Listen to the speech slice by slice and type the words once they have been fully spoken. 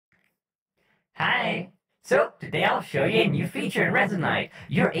Hi! So, today I'll show you a new feature in Resonite.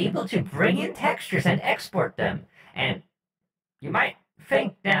 You're able to bring in textures and export them. And you might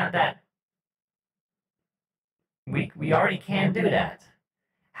think now that we already can do that.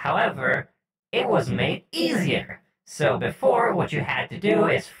 However, it was made easier. So before, what you had to do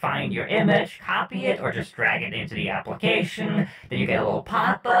is find your image, copy it, or just drag it into the application. Then you get a little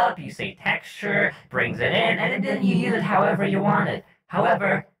pop-up, you say texture, brings it in, and then you use it however you want it.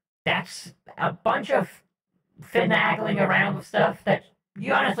 However, that's a bunch of finagling around with stuff that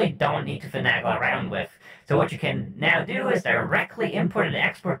you honestly don't need to finagle around with. So what you can now do is directly import and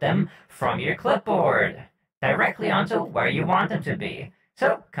export them from your clipboard, directly onto where you want them to be.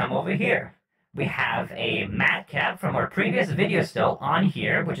 So come over here. We have a matte cap from our previous video still on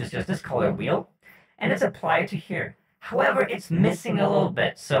here, which is just this color wheel, and it's applied to here. However, it's missing a little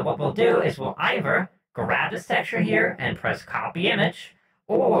bit. So what we'll do is we'll either grab this texture here and press copy image,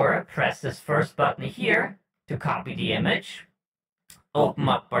 or press this first button here to copy the image, open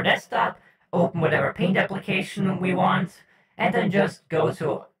up our desktop, open whatever paint application we want, and then just go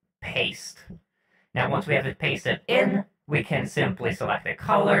to paste. Now once we have it pasted in, we can simply select a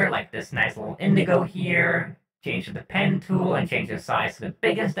color, like this nice little indigo here, change to the pen tool, and change the size to the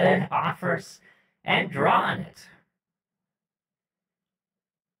biggest that it offers, and draw on it.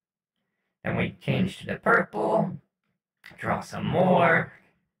 Then we change to the purple, draw some more,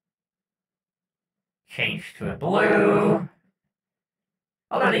 change to a blue.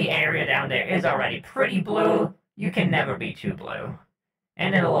 Although the area down there is already pretty blue, you can never be too blue.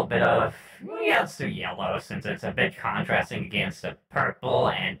 And then a little bit of, yeah, let's do yellow since it's a bit contrasting against the purple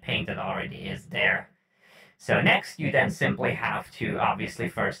and pink that already is there. So next, you then simply have to obviously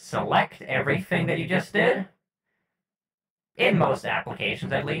first select everything that you just did, in most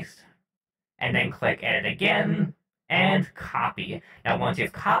applications at least, and then click Edit again, and copy. Now once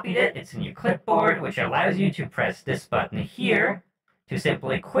you've copied it, it's in your clipboard, which allows you to press this button here to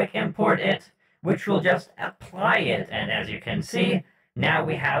simply quick import it, which will just apply it. And as you can see, now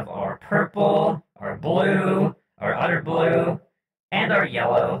we have our purple, our blue, our other blue, and our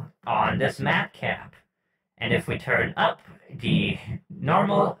yellow on this matte cap. And if we turn up the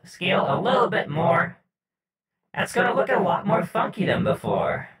normal scale a little bit more, that's going to look a lot more funky than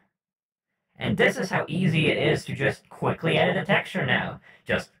before. And this is how easy it is to just quickly edit a texture now.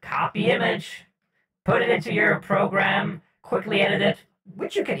 Just copy image, put it into your program, quickly edit it,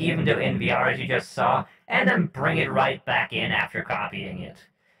 which you can even do in VR as you just saw, and then bring it right back in after copying it.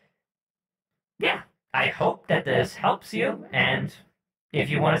 Yeah, I hope that this helps you, and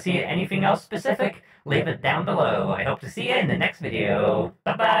if you want to see anything else specific, leave it down below. I hope to see you in the next video.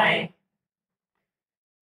 Bye-bye!